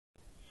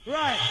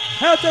Right.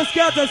 Helter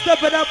Skelter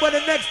stepping up with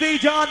the next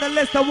DJ on the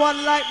list, the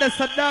one like the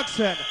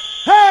Seduction.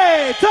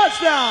 Hey,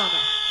 touchdown!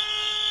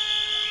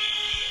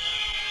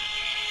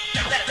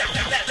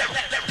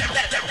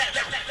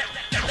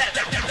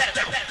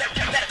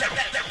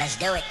 Let's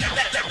do it.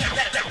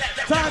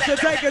 Time to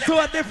take it to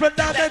a different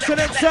dimension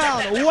and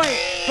sound. Wait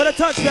for the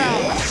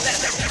touchdown.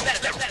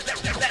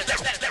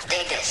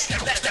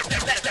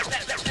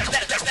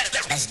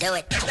 Let's do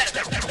it.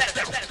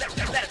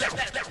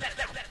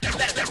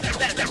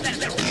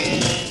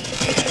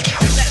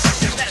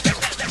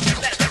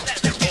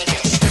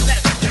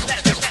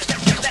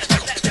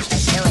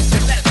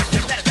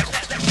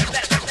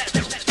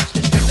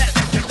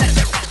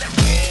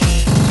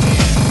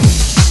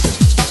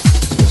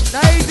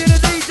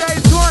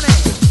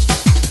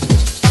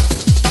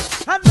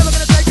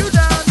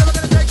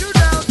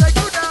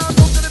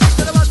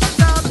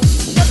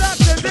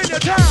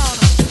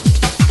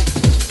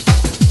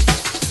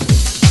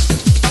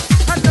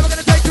 And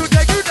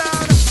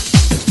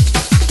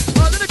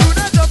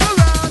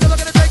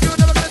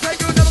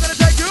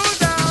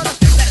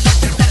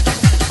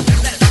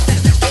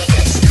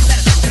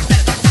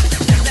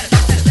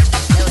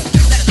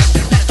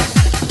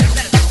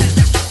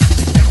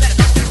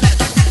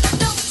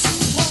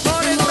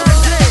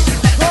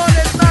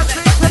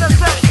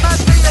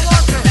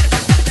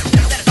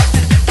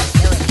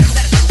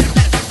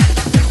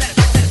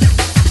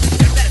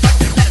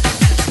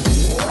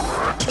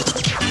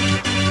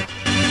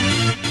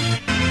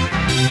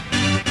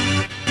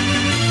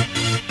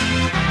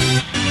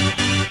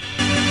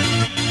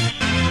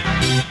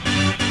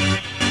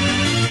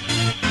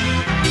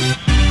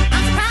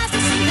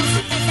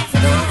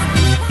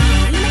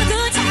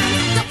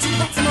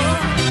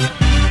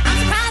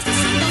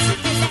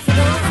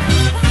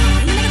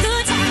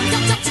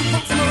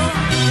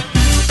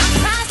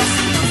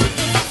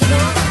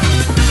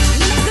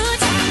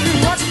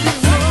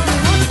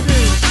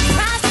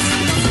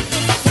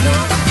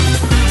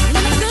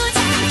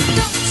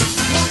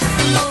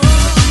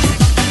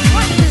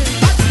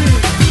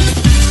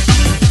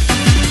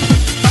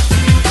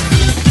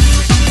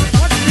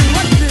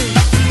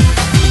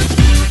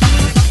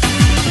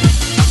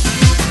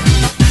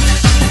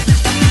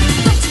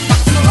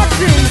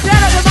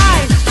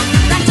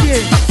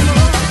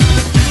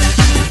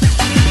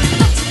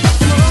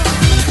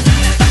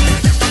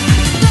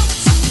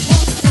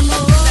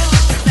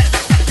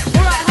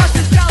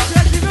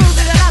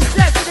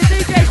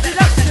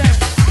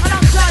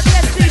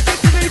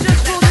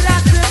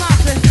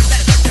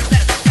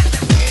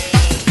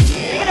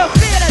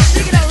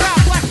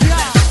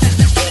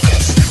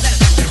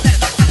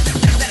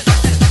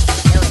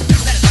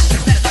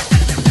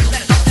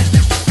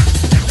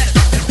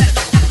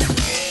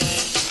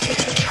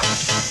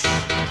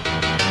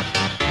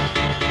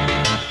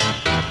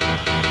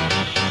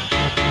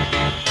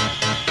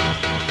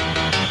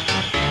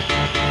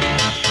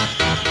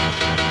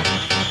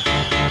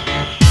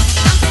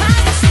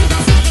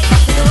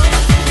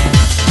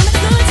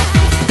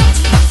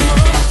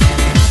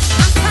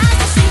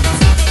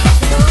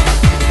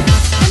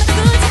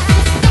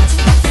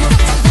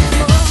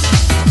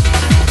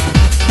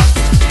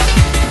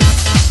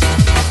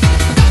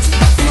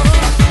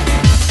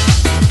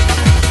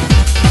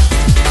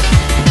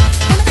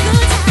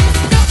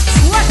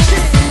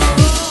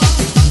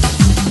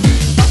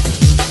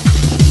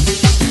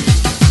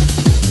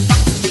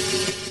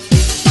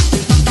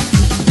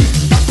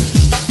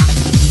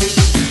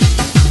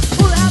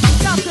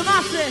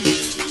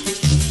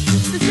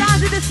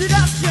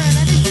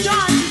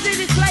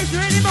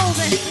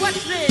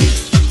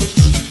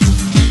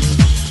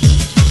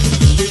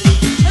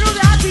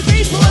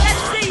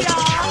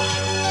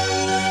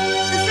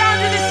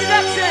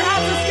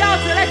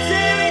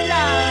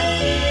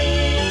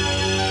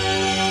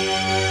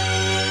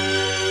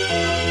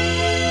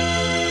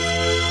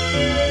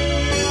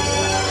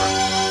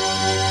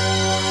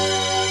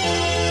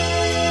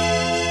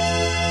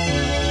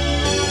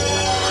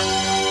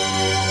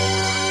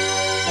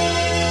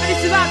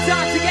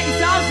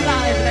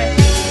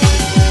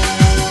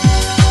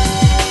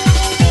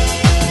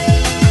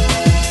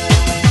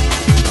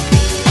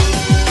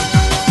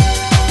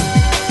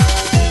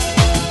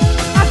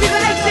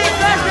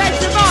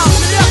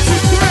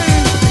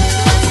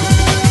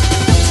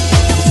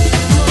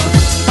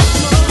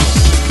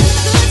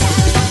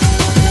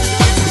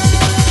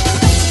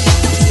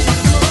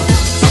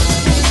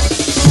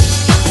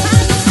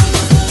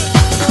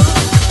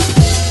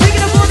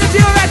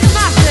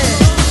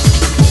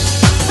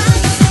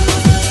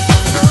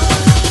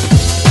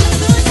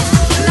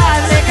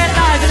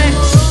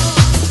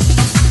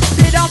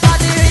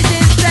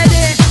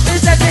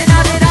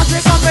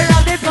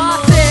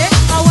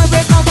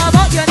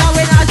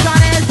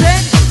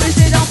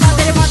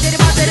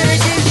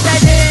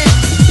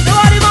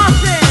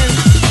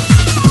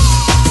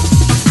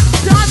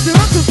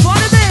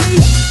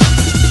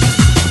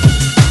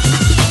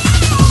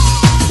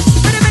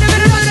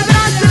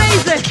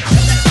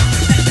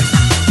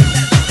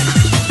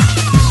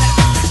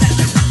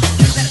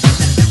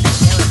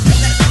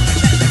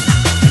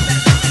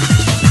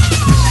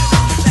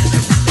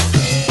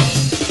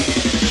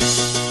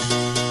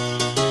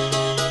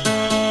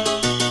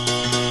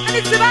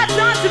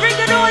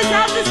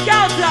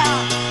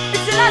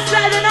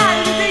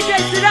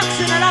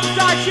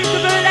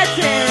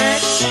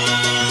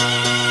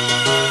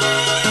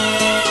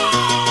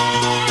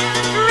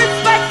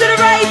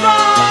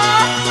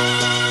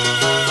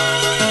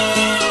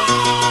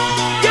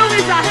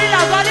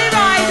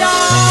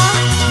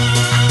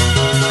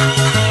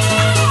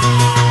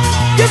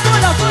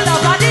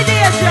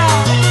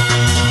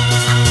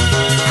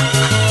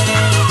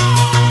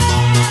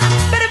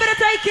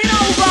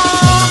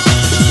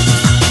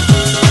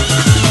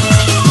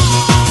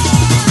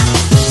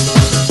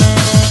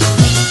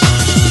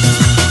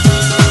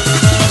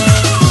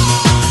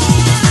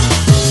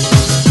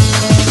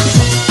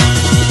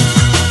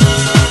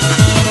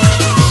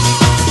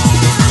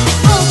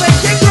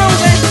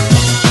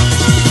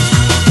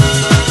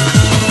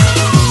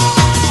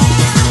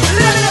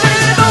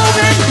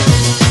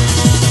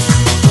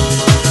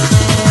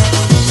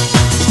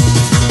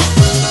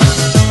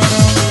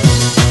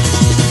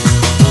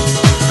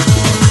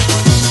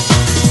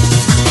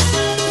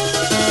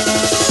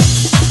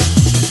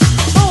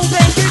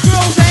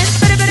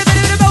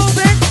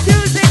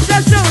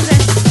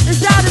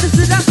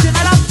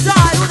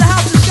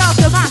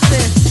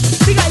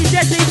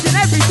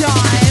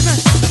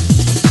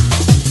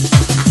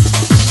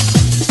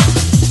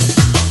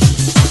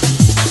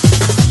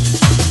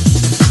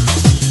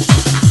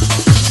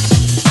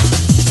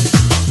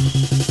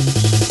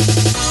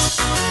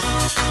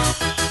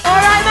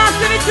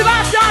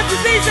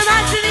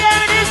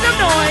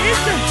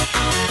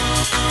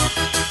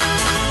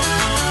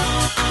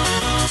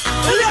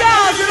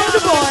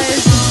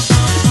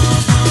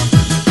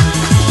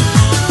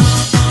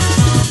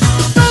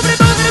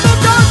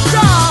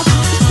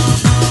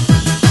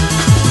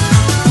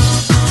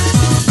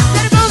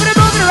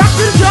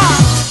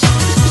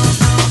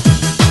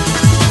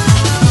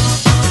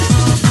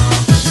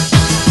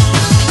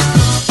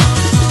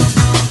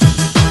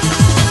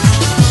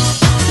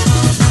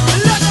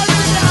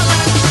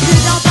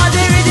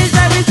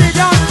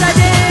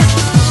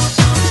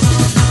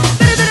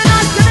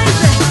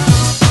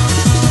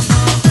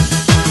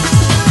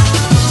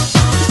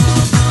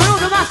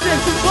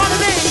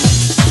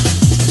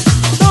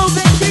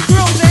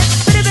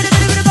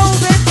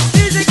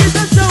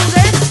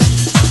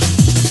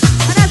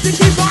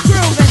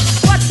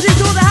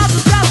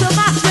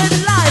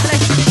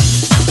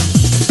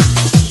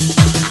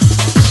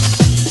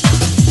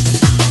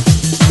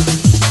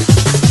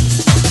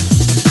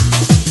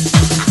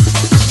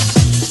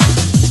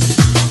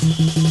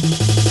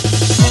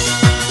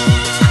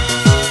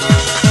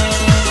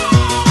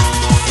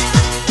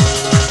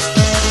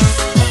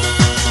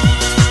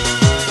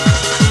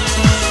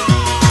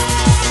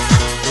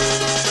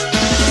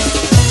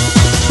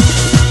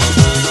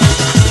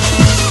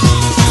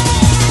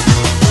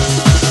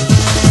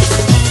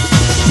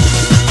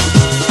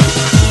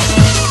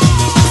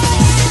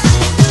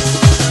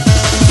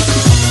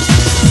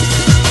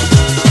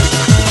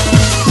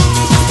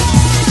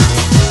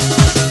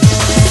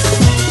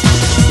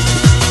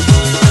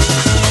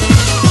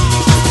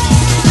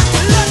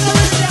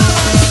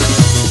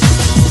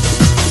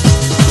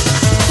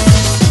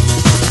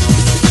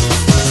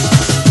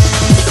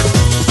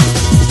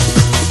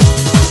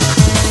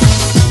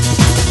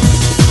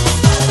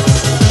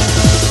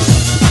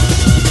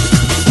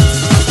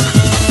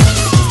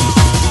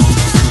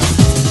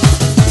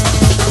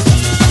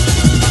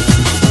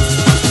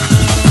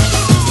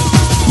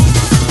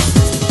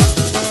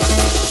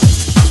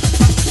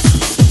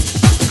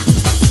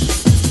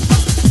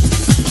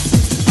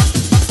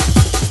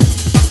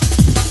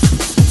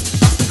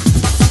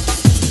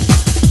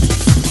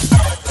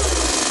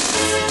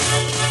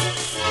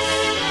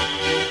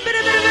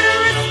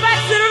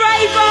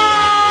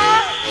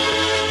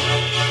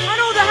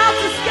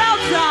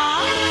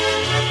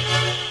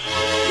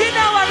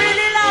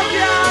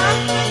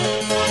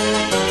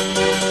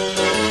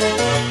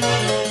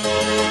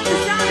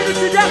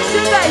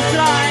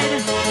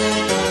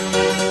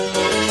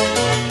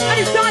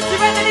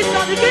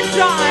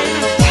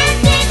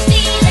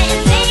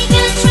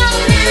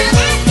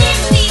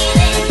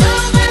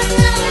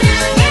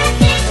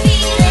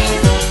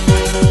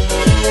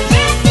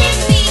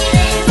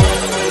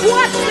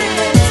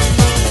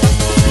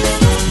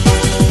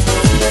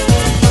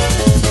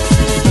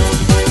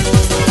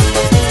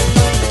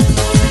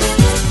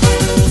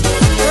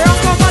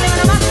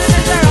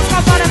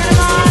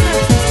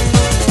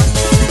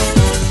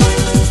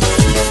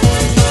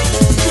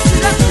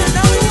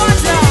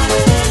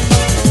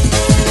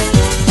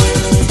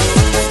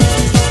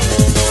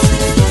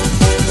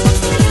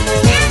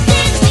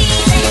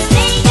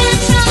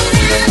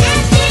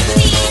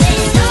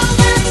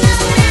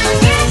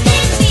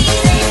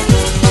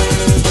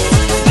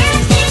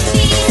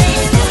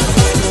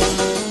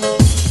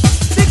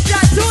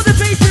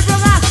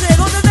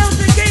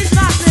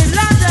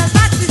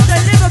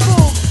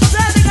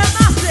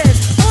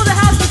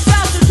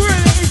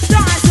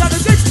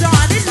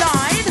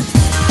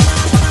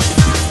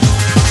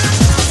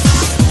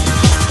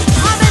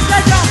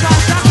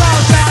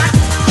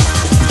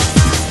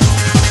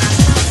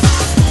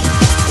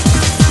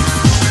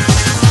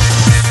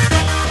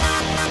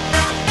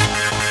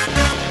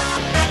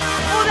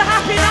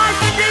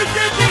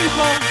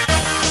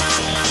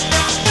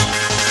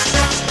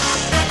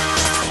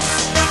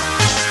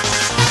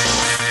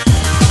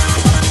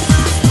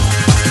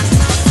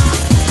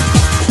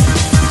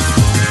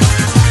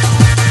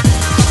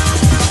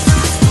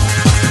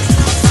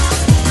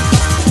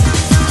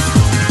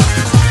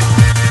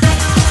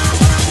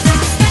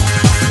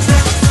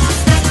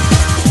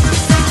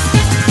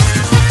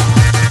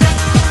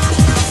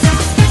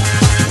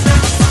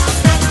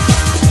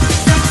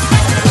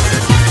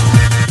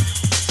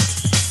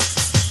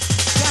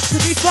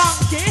be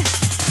funky.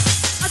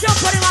 I don't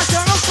put him out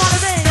there, don't follow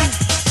me.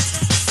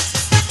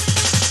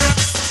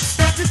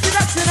 The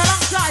Seduction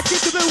alongside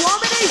Chickaboo,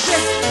 warm and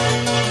easy.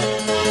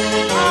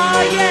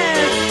 Oh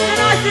yeah, the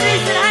nice and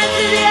easy, hands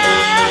in the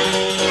air.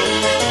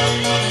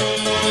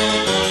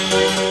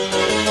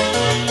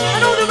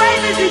 And all the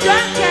ravers who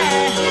don't care.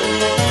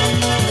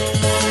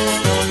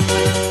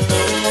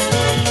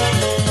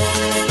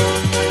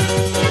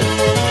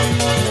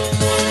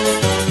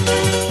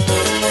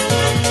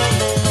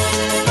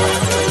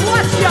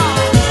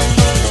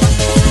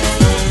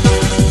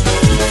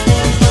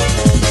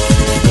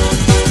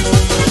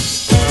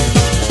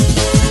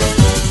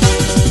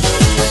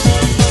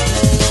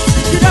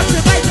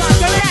 Seduction baseline.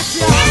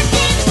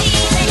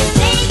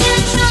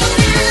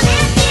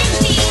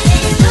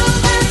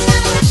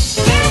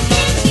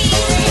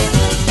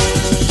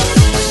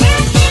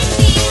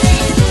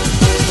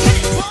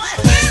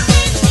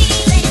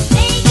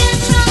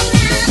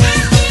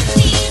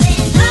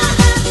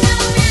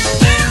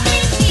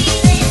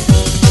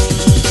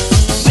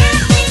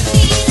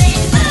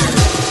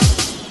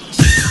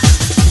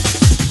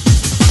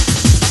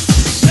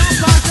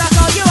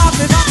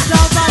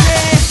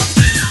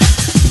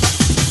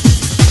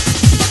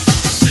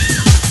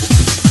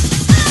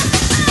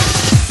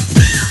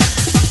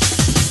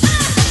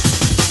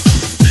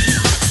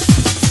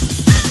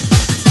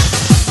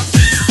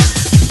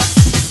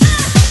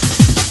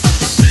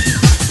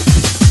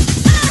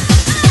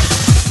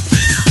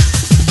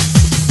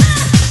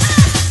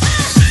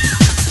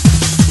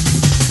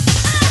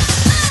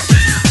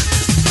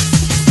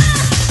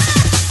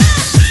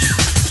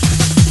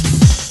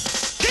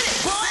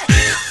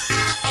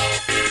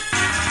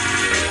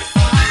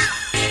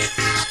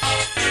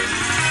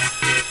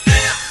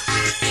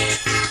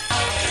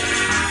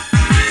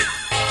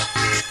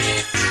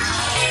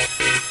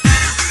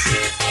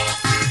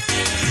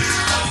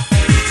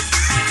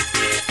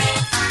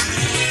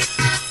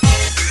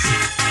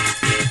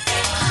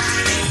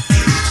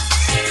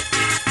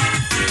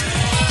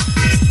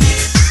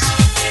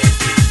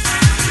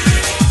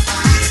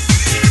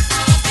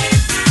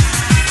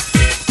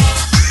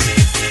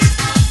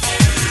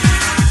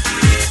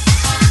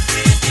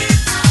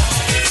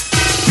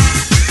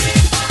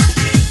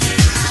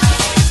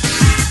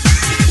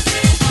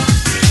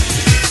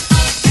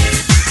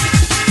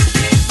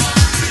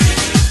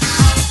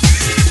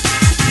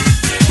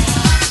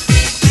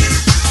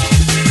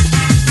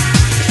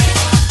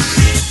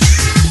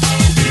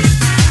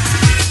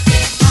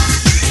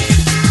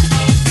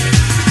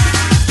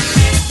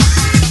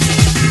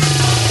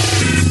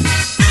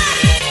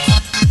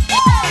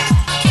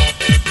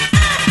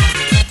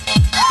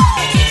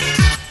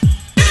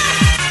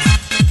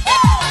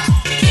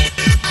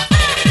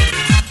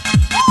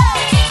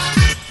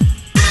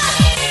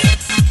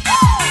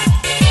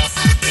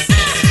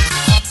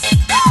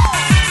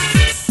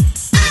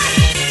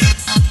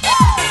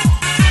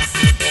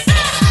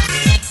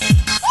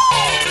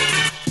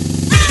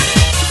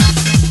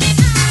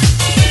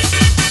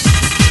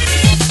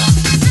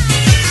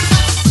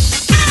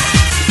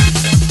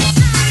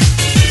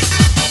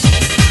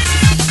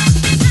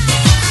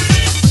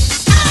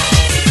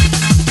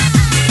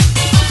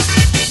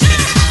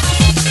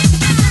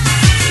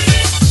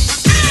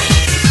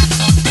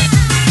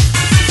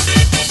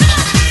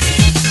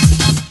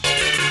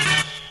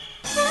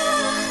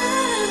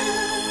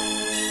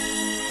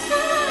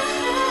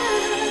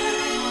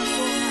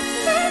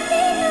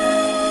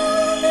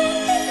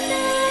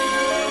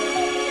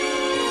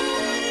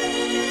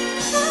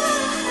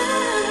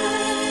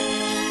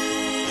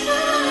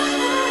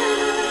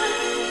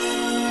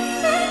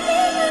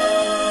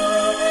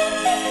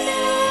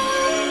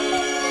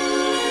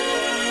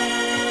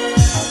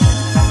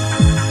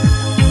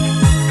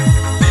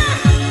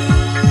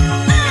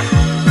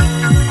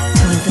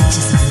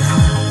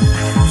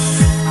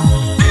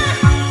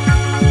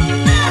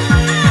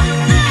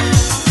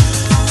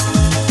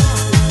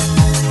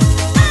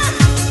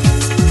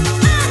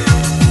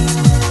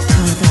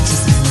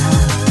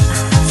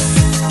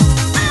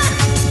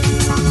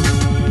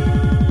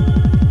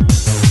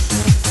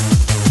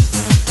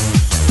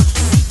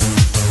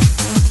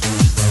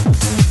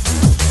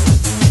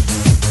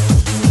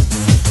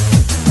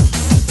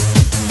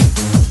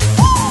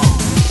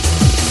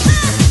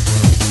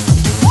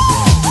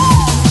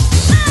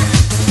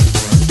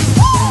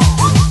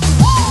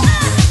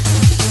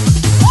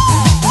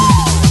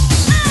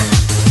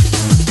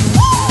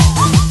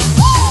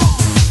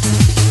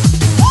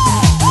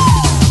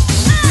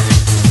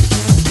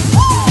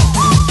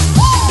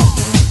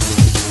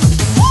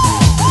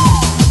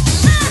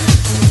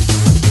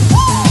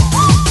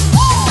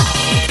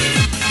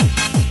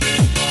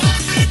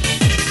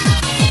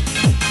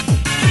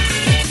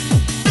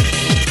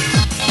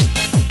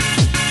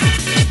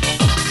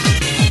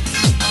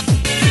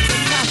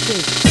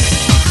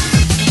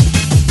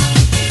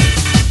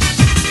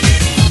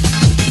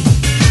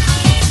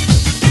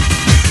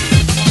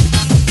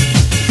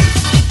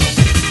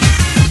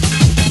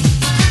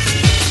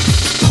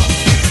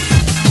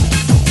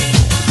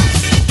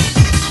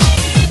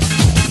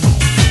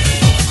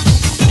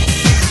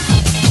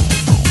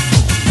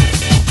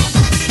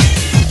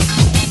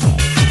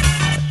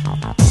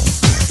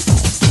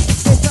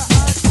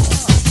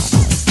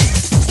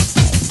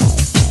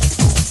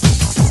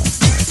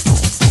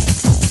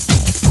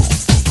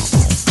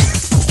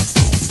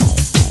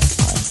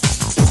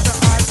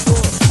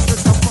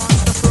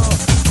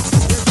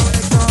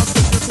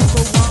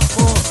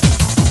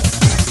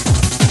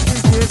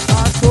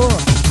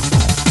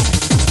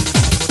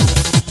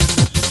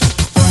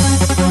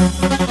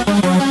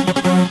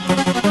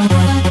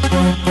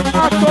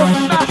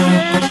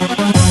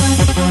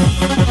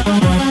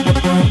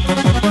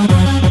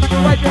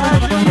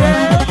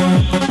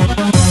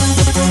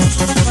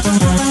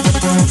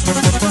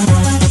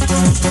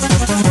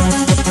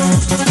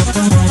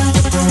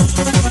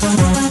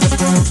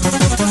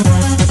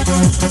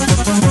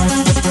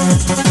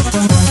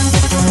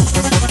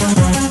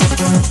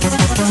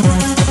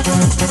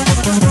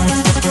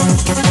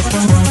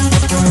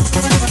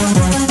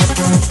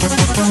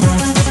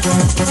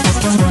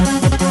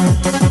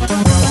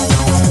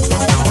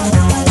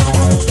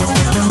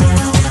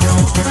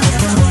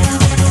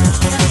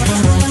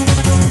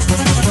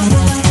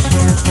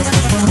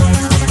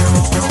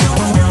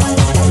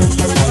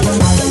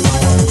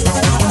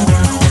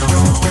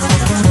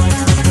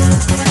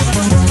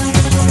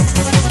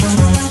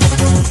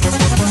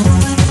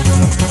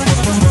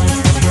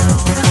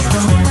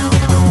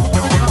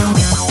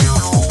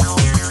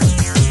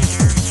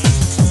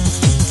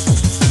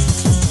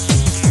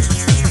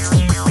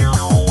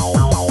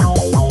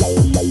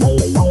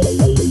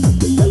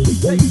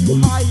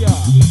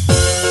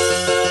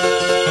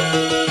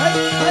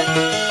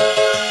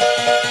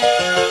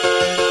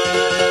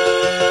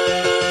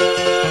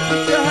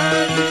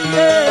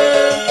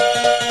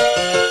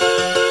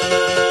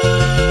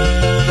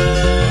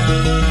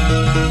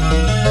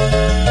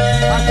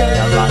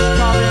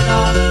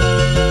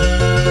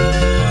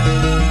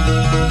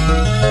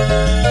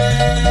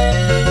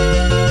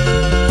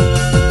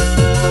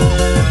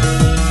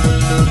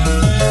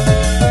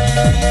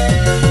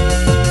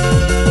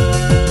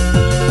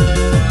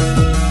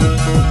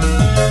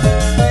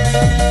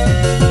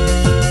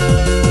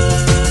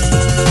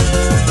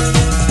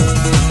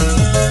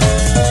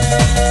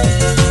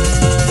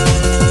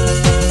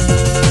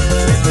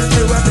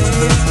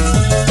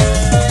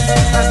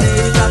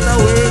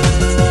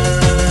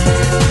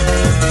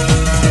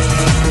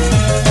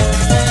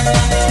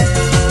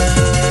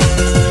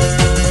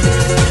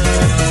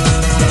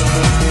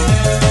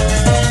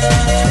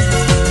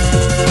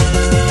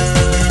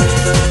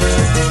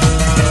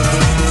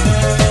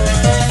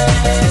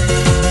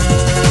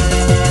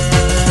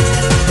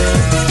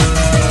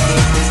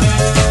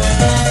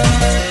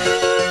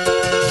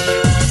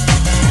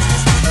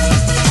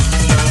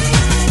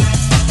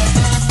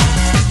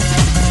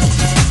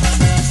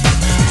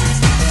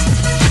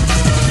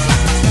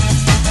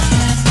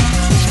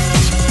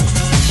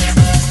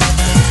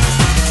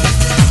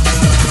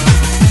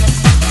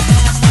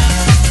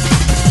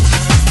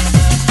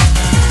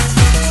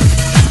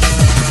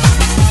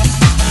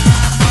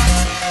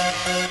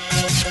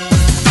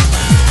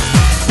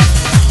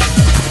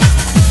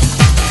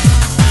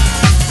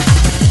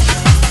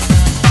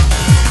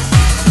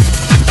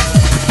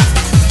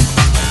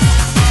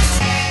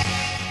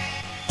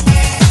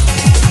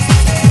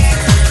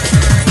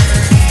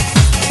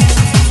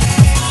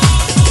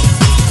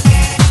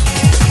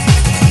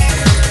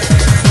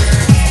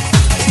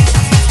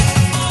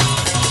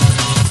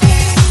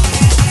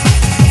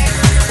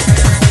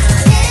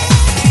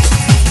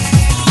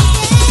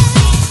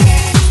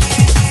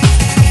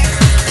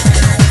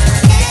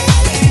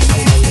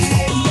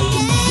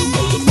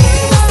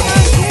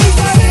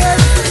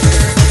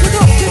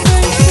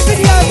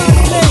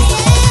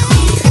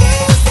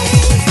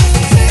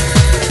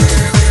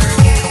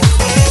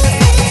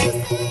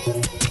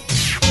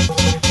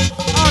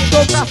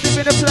 Real massive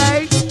in the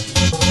place.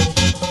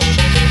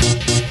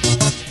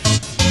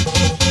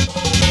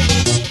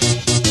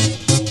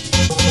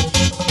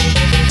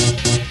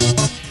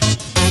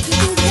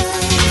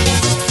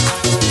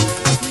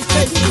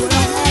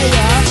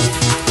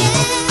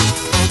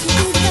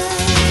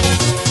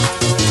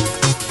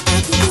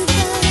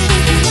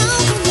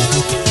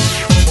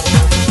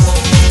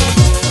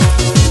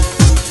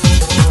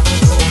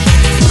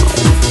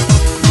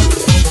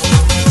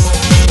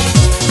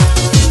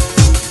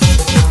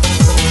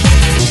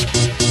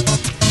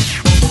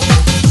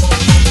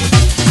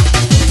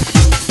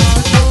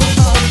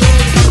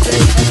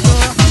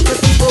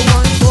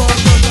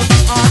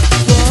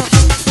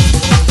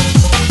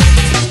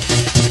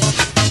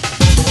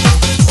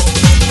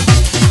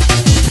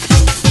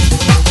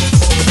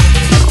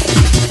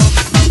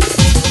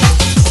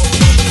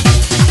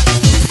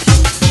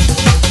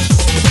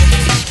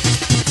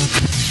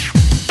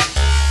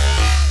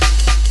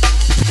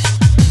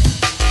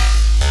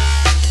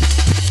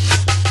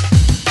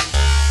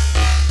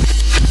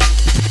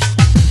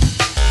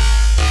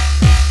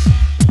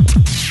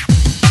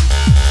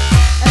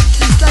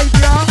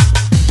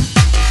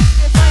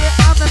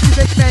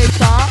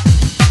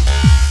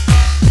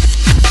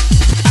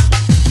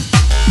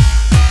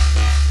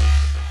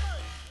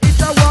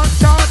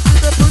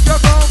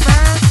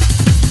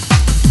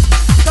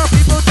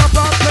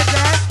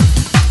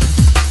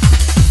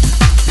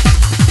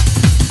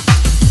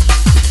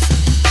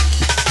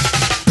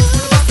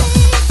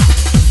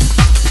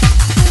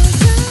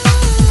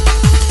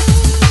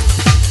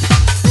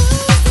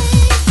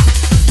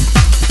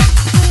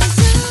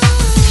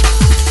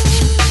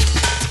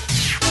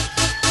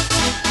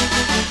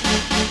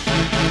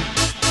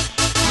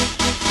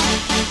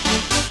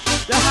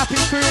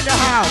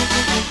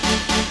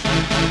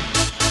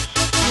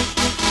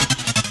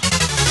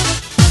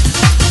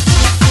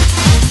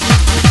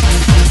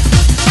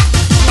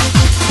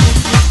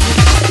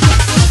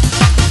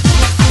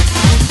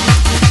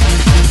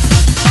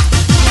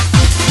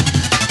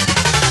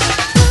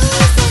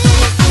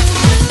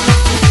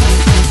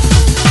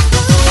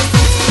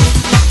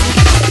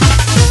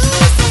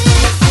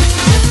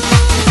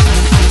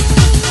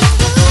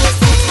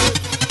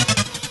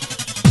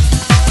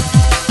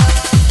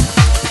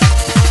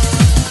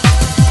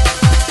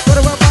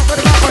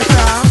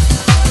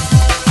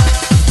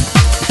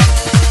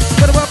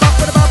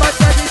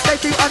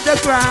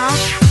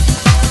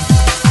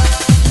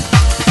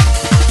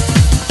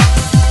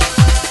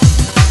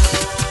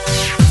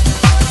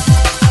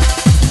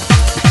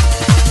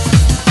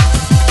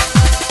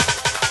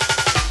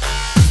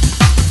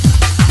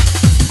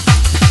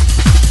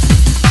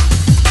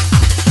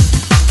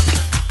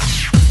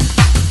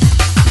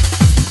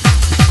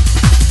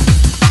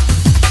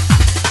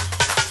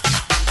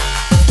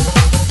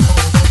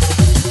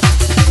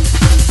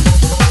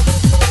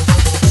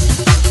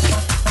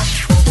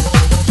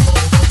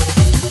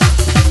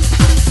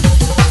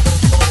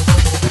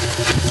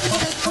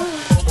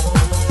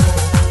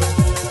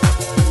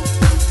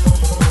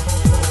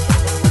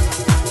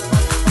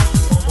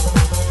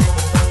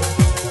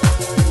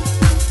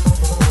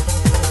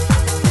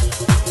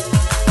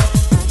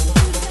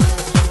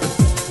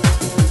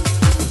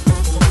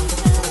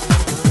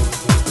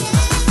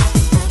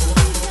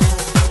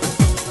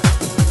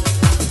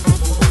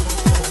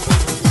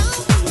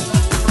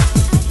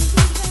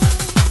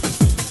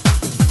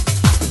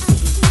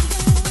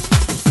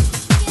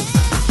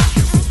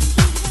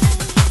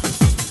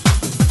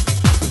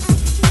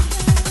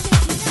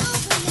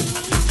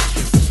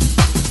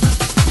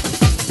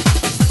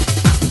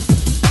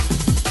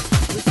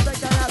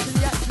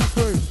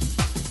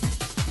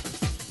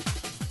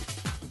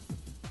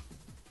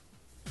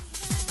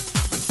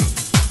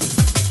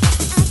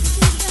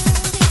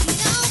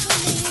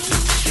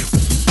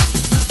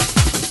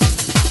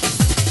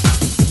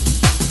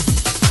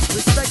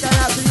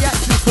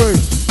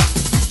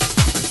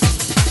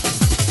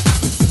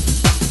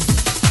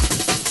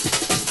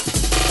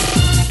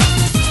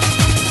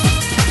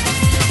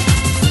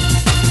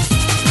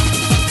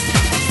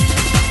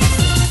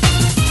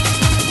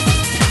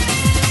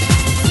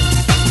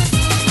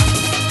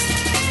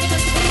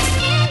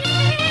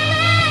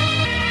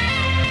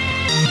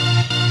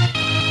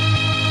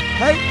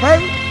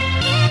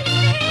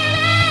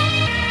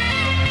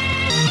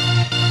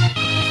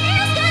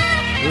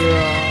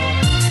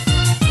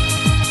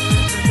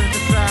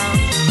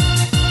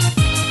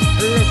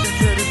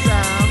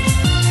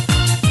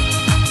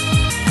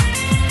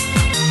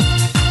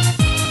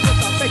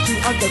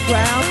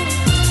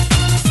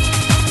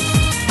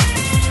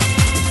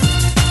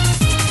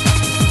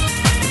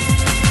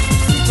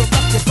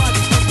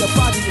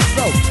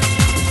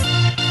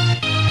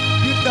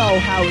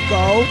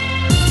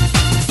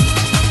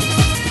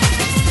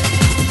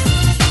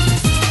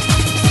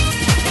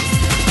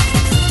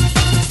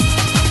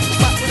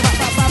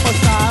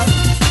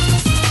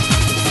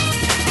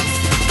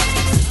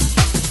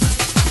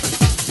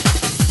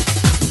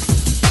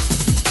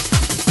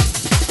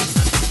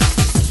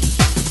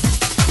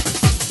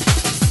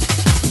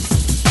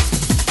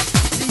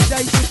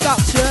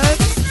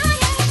 Seduction.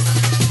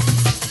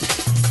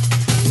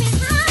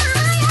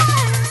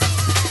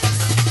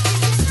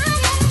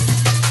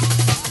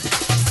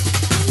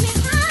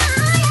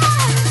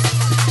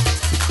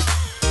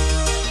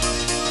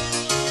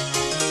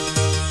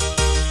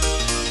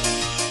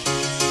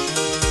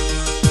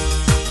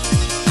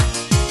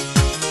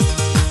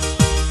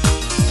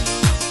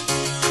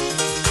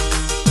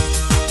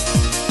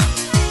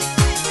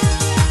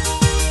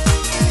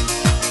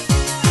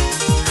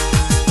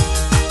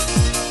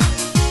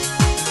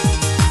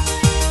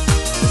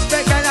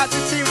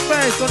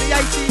 Ernest on the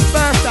 18th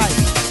birthday.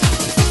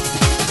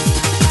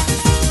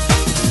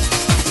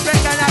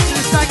 Respect going out to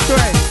the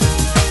Sanctuary.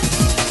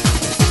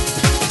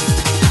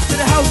 To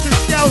the Helter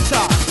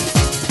Skelter.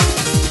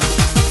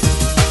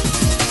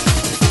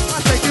 I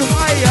take you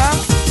higher.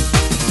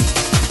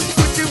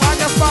 Put you on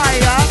the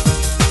fire.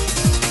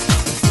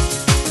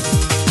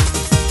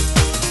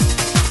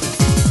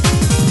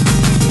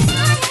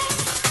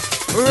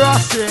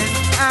 Rushing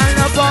and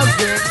a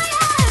buzzing.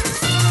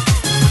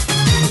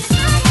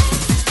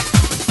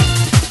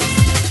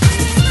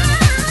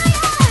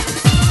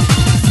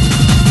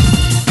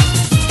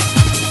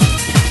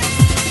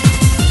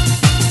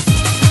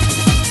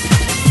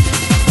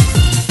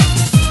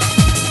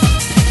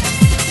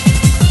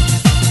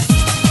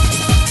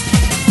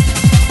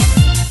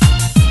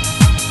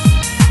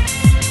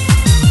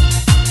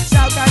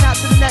 Shout going out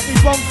to the Netley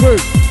Bomb crew.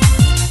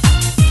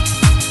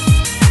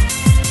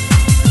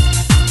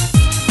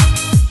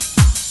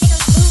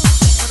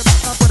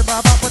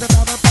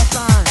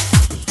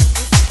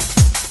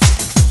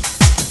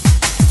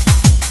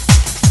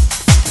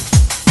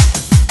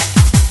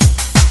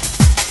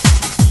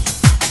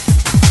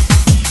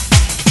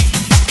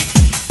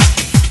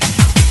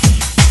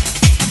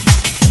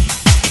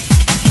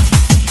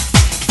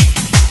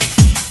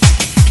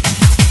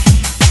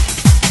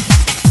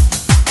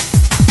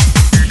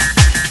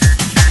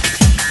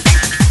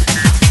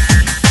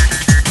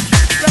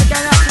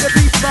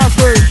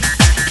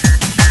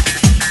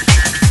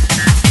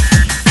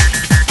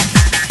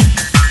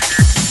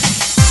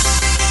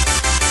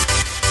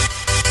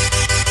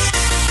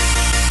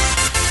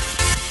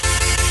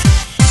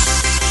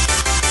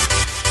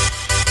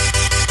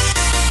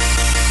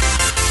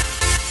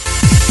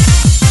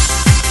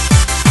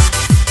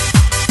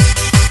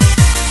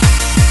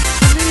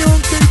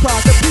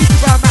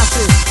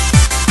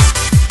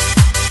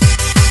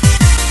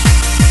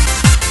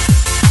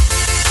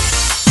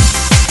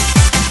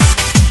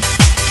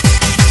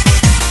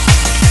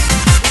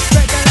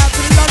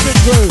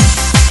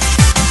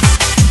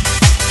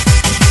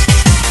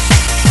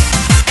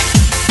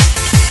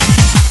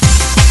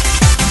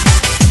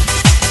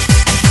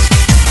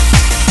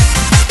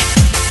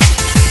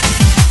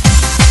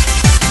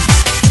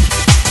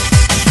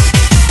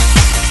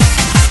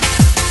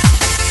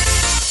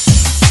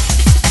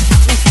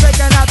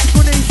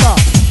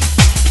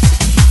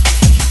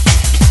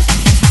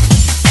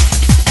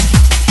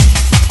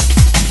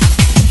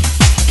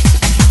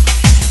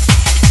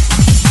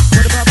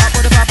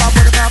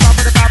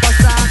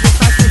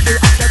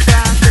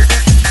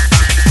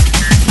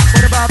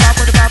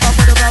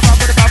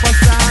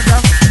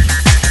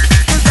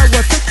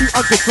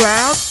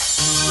 Underground.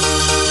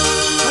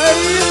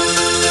 Hey,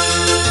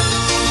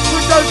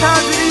 put those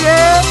hands in the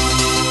air.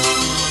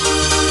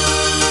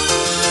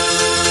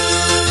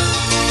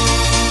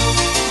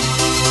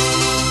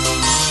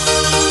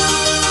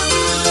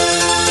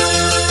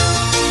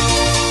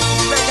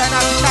 Better going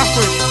out to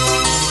Catherine.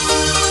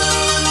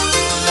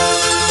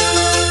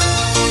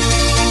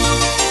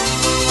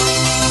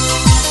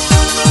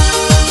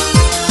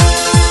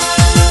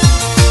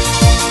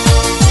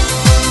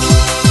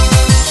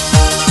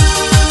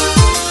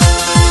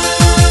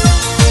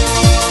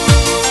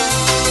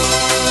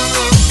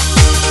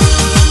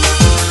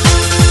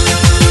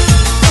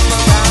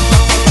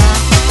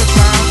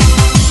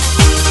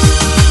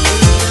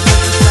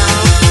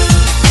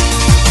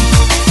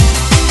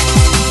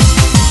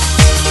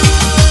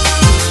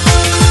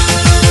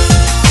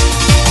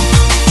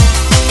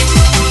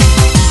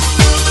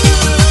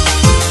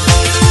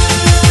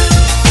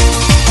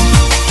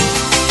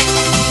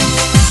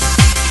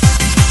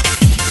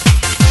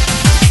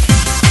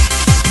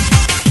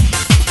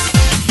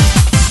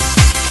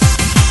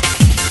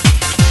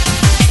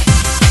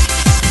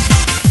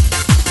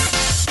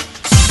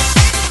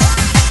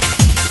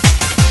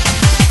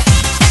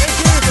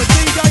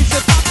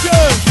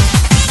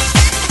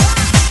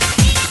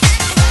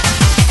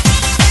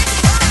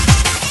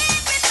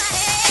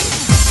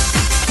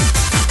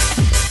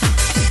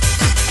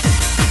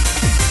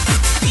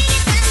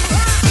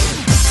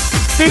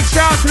 Big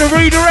shout to the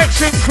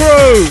Redirection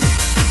crew.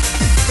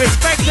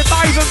 Respect to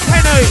Dave and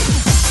Penny.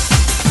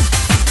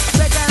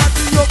 Check out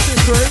New York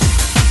this week.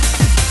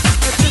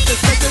 It's just a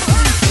second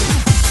week.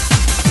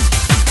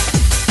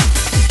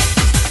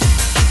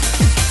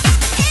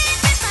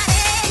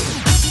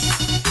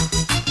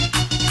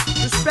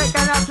 Respect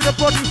going out to the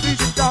Body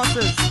Fusion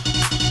dancers.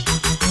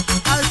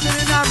 Alison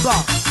and Amber.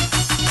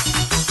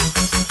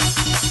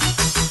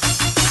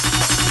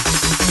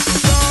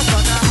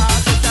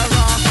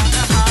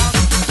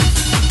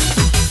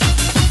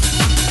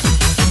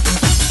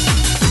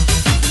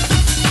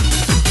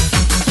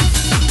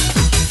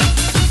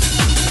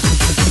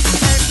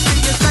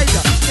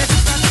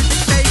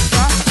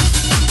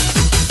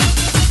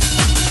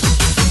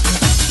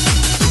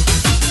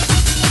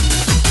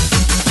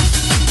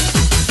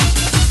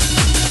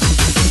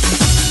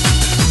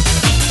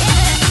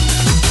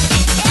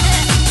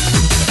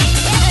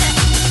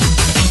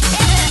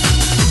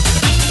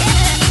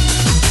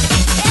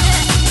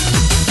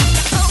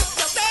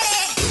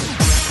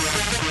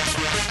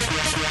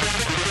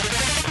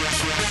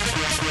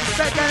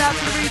 Respect going out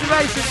to the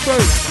Reiteration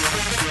crew.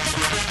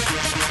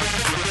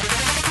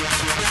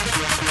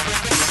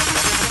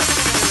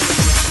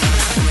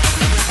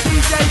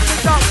 DJ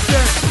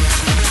Seduction.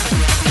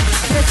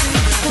 This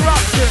is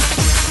Corruption.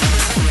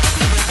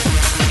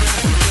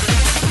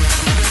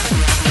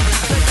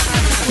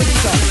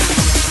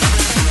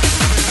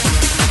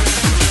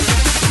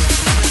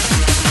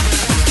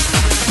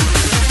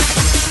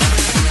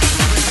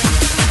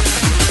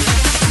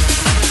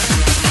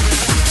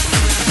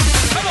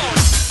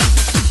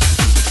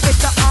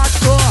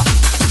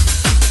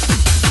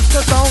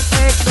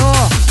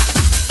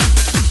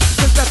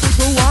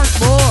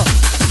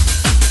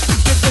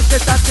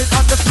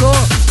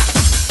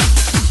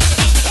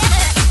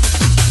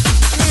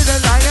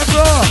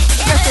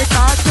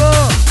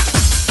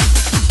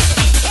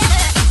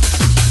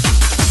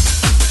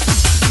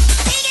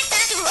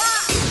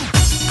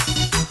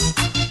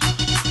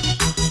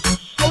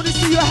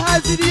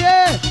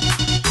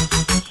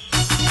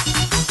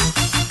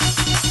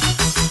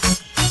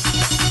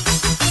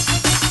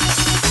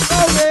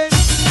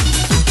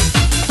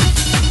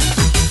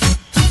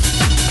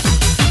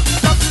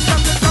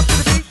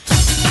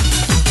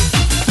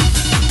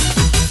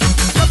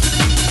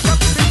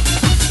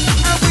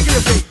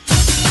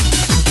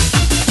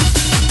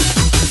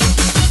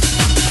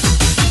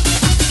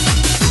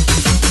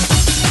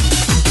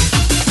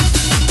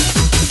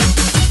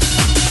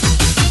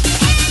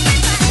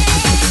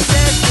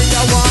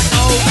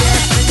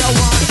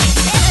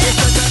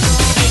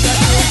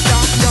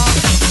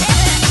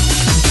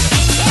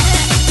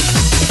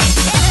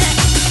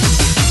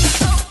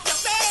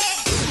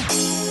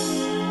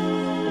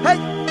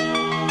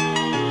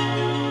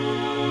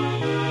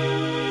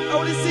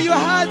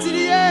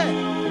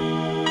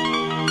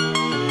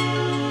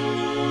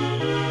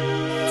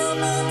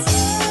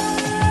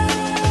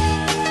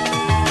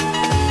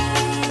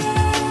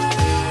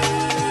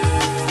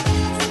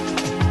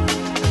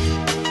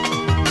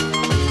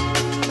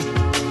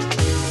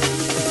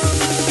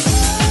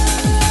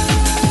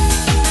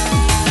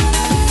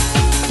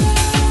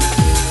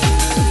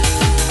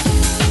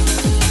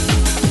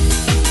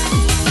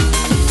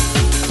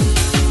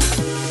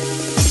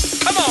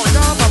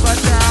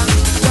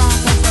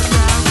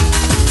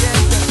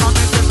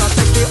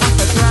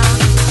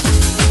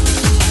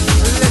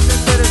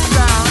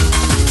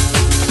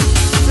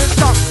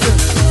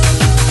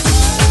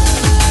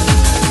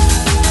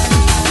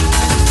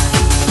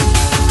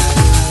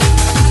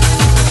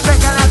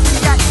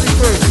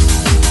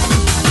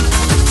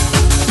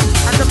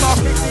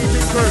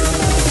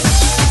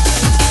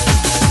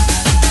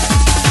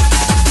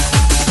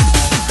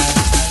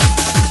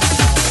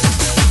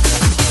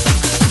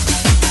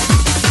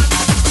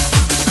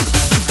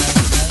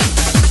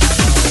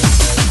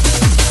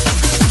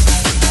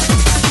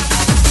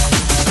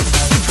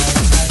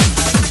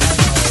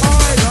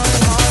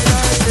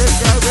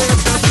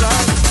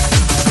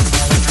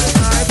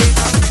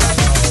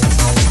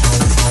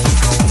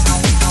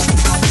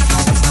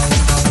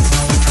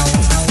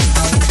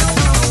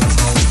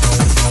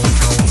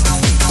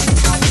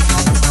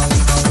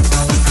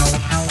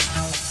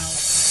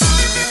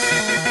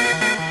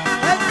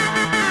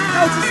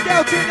 Helter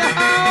Skelter in the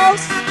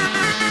house.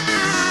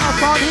 I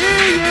can't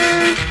hear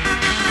you.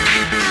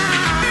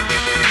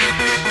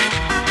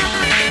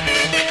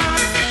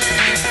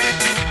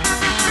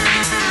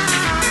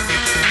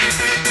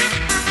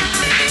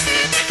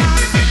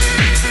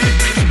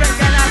 Respect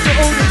going out to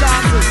all the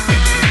dancers.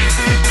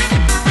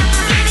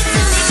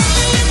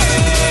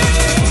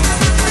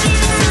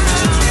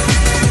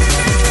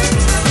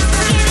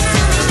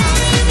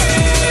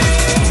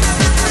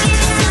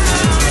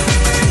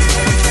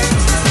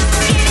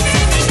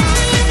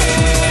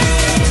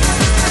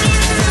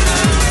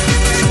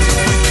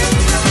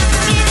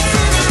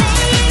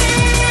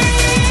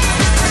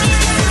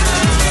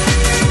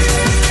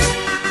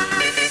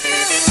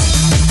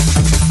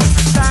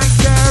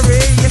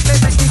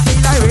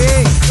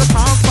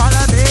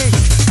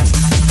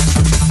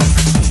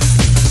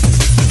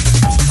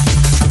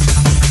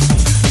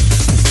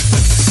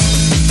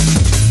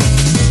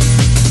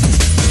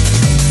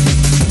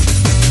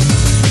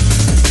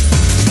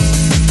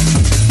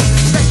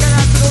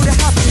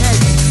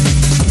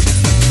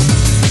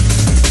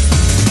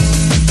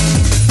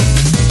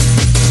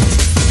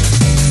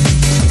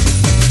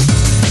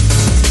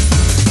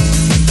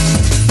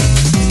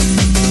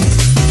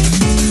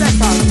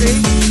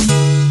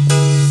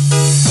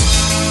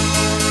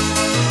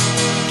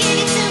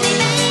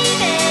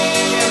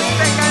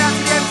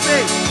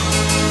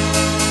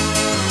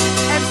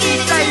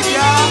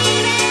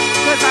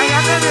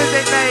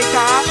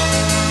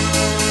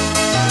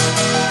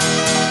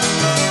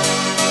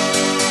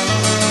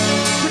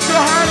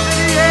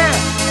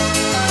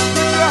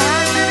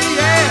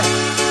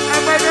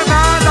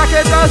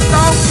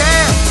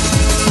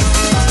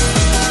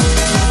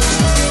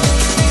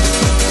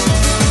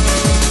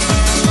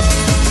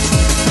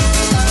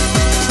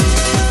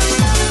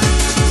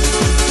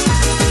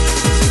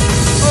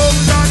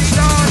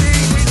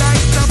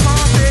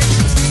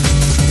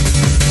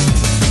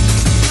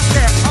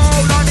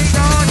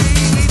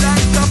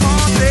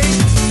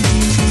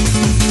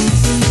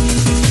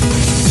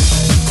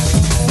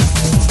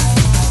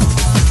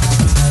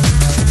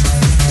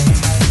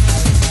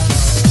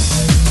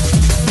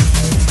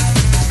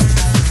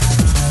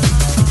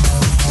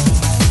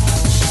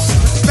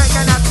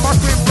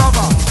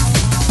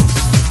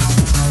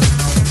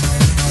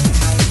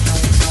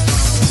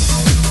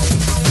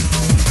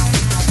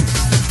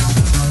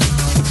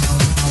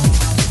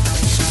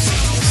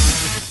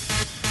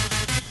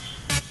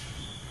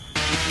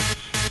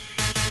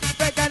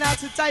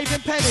 to Dave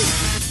and Penny.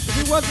 If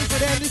it wasn't for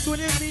them, this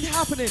wouldn't have been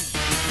happening.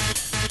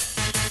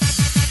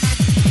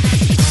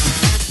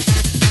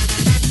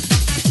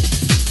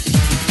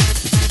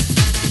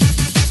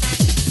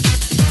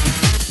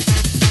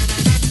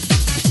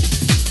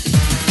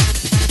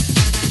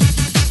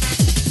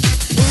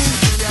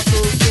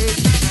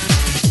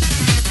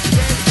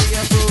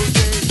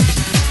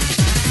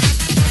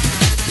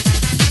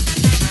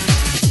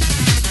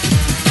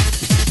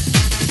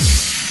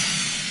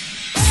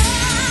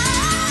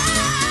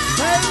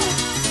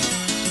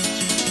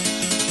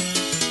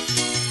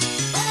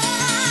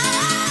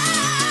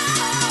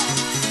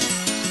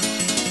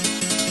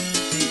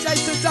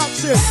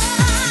 Seduction.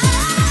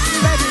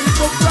 Ready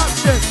for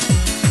production.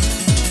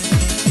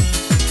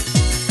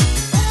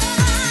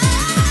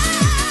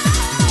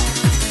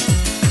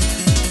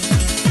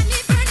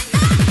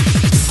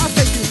 I'll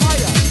take you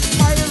higher,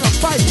 higher and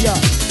fire.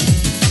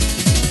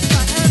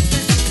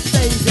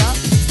 Danger.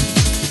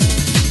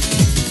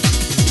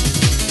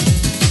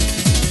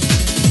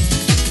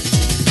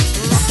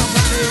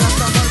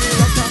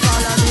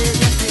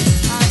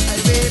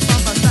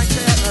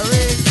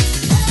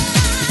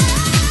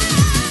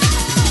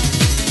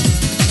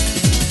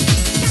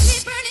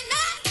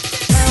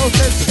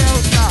 Helter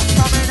Skelter,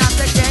 coming at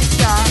the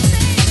gangster.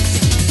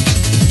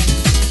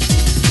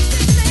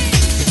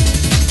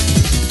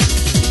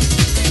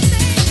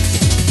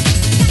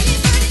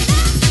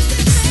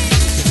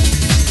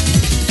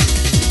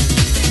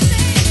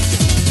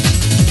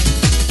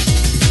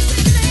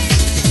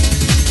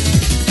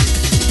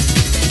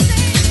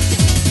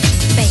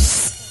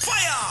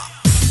 Fire!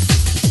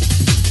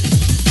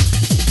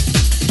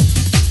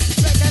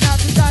 Second out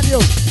to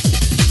Daniel.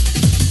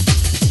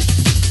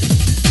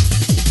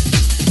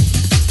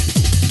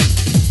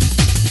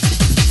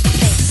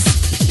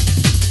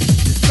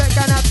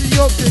 Second out to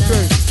Yorkshire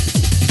crew.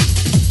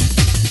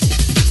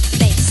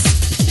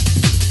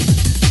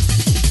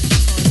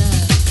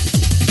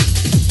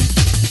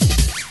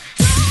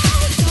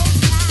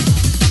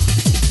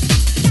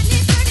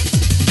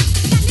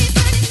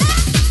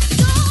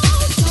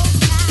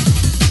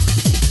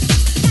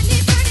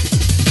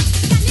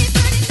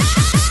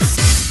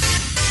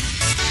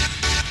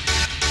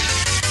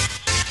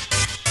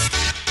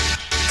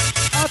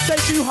 I'll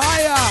take you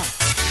higher.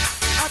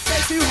 I'll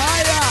take you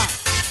higher.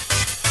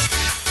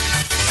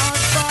 On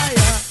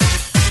fire.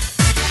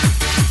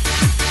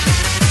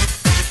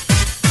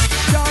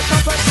 Jump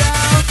up and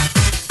down.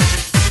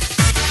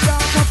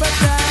 Jump up and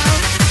down.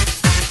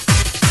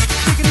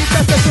 Diggity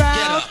touch the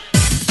ground.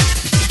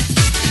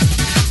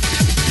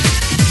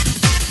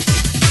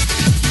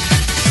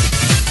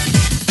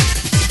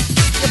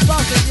 You're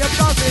buzzing, you're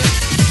buzzing.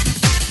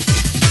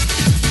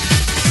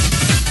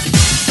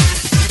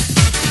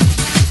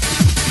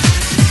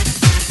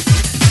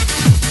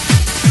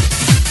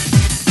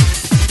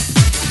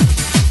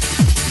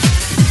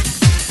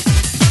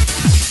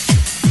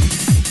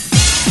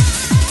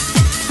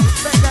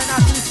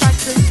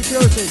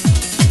 Security.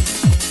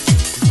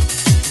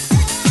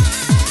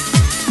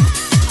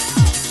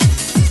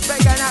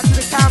 Straight going out to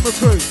the camera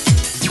crew.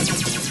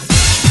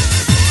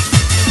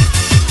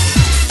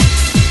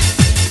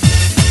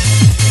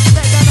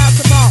 Straight going out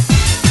to Mark.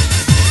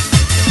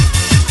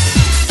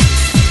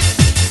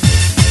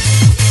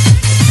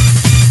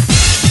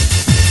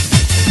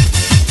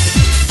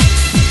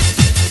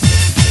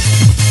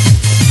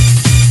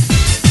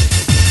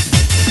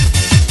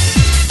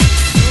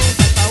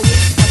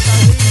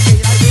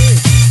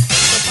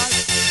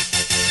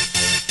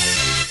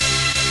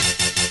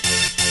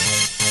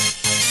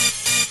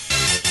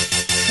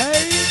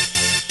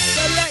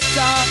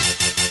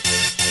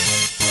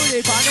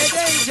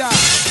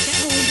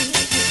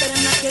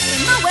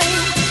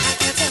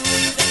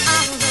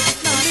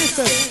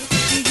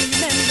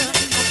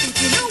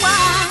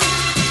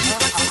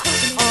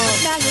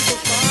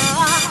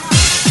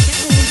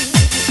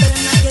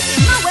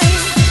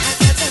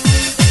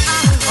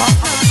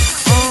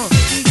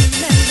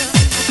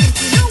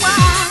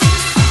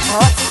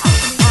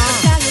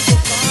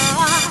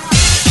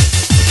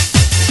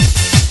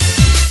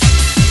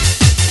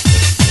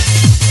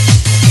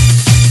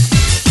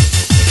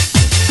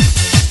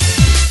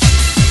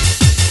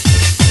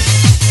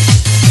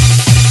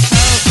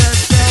 Helter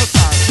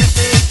Skelter, this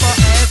is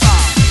forever.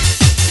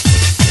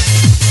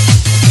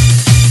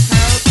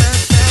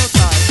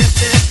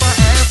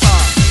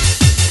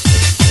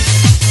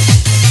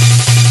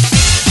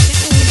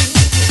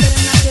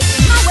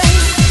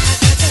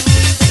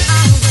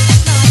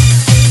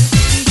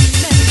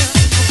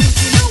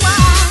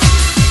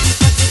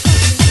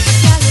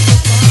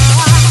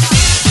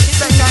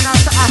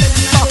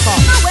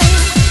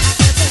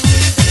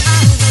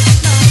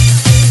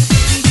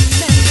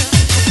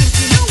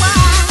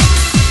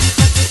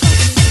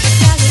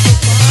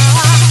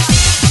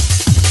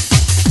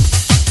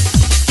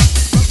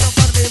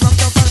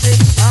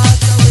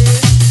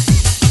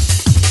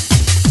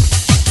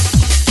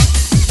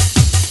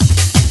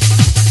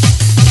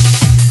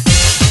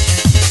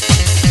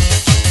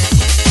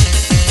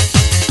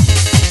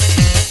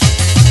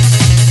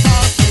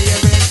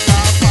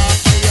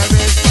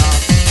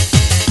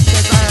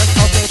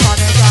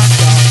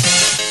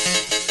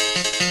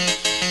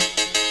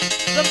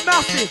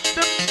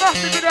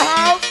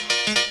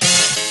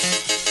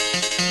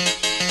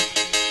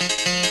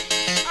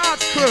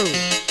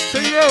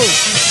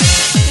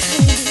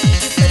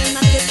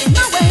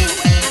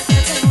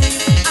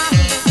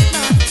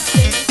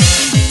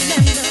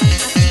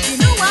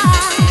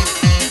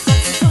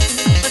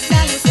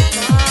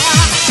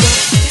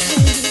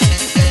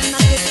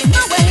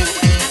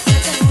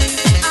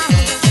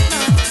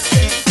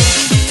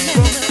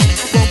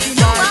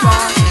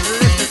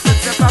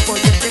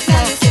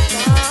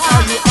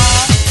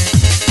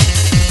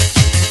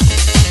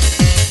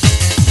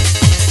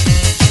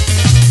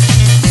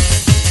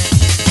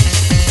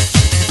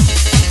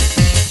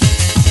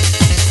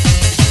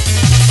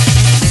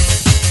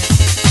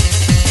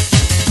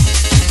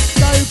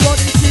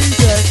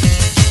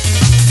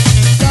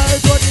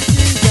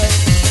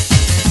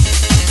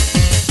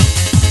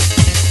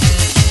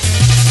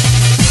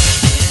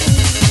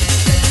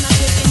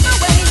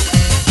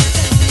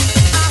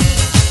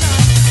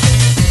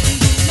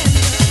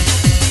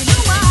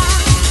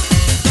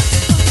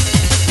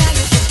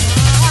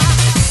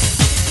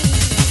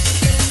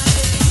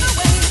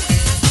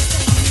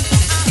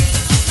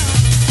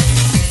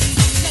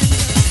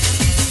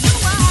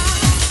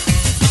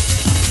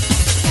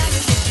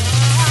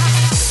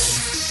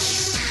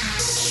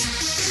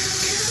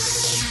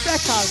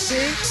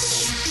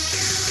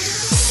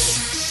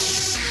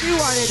 You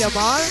wanted them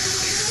all.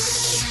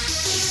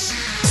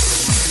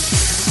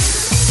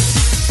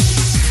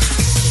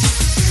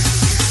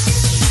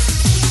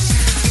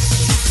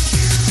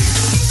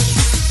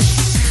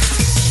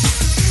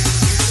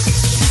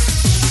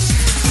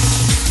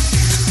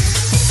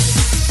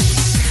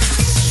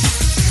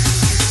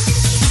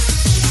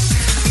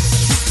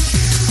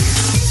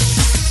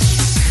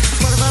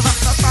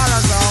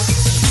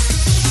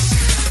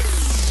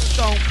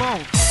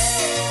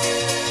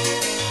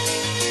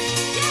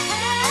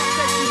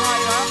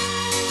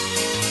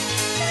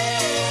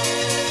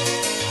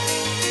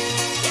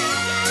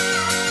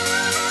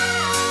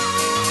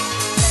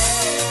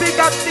 Big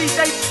up DJ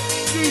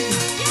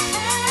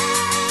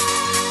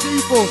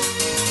people.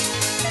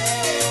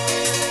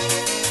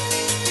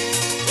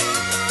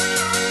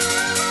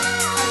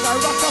 As I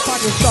rock up on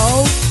your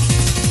soul,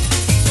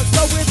 let's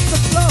go with the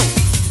flow.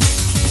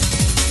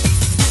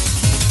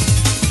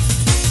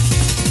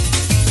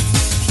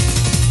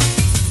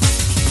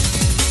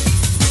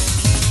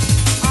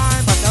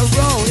 I'm on the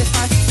road if I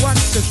want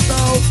to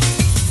sow.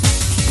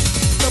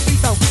 So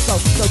please don't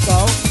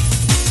go.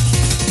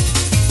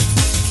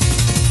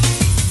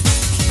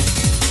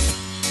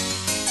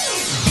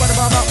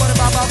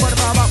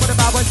 What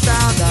about what's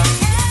down there?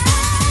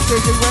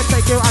 Taking will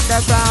take you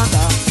underground.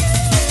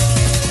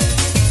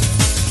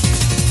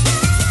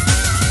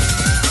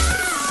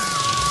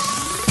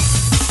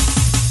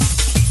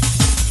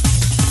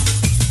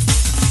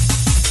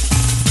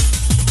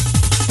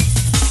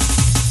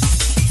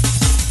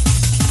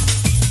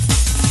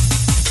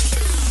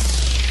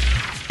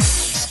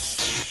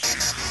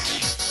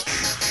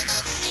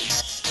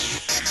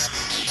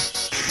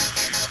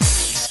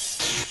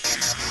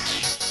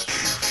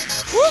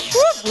 Whoop,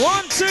 whoop.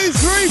 1, 2,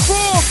 3, 4.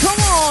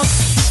 Come on.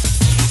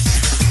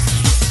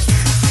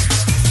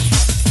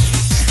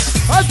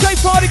 Okay,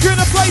 party crew in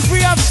the place.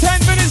 We have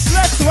 10 minutes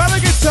left to have a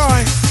good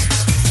time.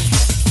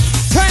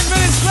 10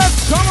 minutes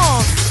left. Come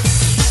on.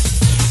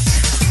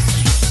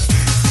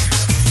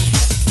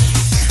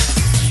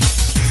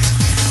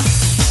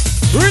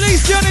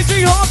 Release the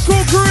energy.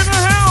 Hardcore crew in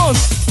the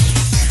house.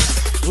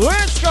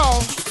 Let's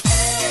go.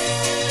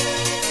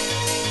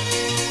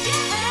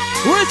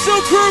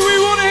 Whistle crew, we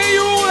want to hear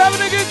you all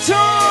having a good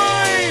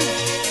time!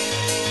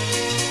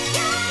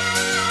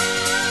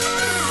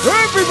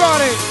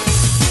 Everybody!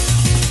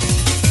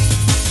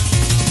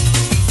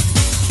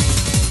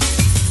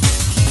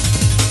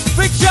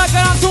 Big shout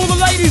out to all the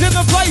ladies in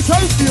the place.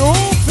 Hope you're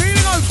all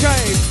feeling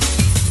okay.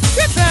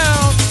 Get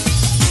down!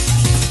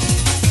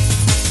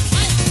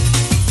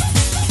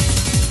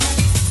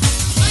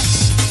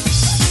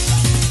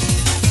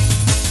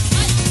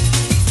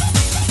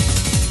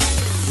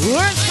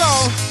 Let's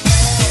go!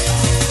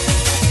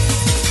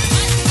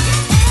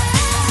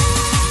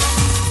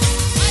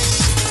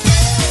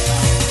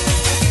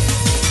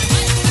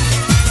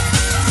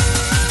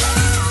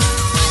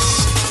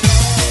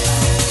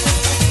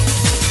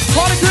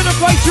 Party crew in the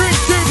place, you're in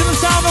tune to the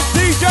sound of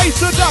DJ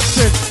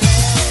Seduction.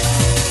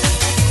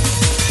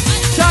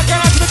 Shout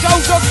out to the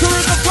Gold Dog crew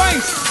in the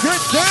place. Get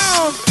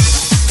down.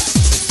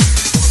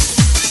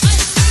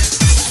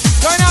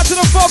 Going out to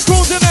the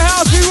popcorns in the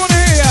house, we want to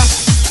hear ya.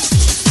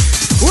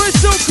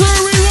 Whistle crew,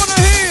 we want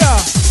to hear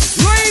ya.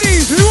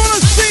 Ladies, we want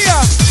to see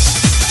ya.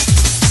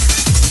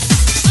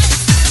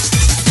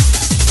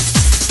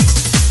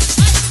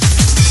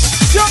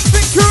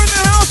 Jumping crew in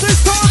the house,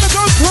 it's time to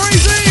go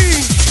crazy.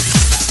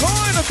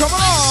 Come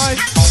on!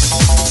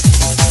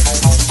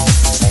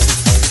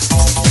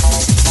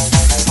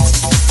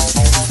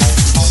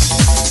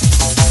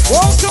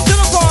 Welcome to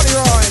the party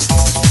ride!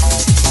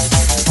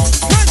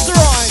 Catch the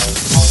ride!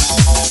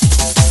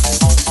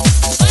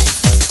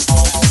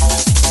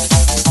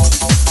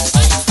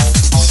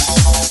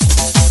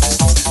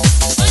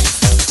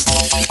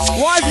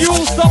 Why have you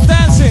all stopped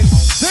dancing?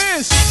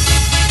 This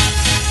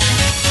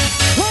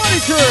party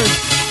crew!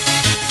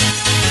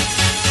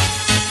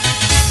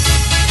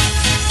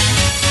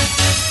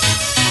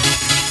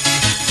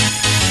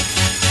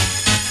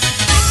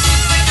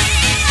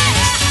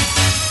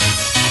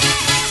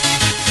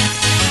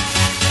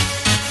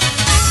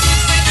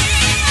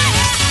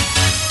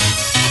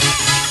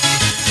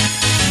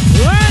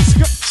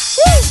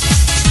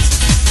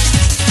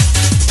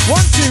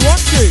 One,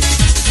 two.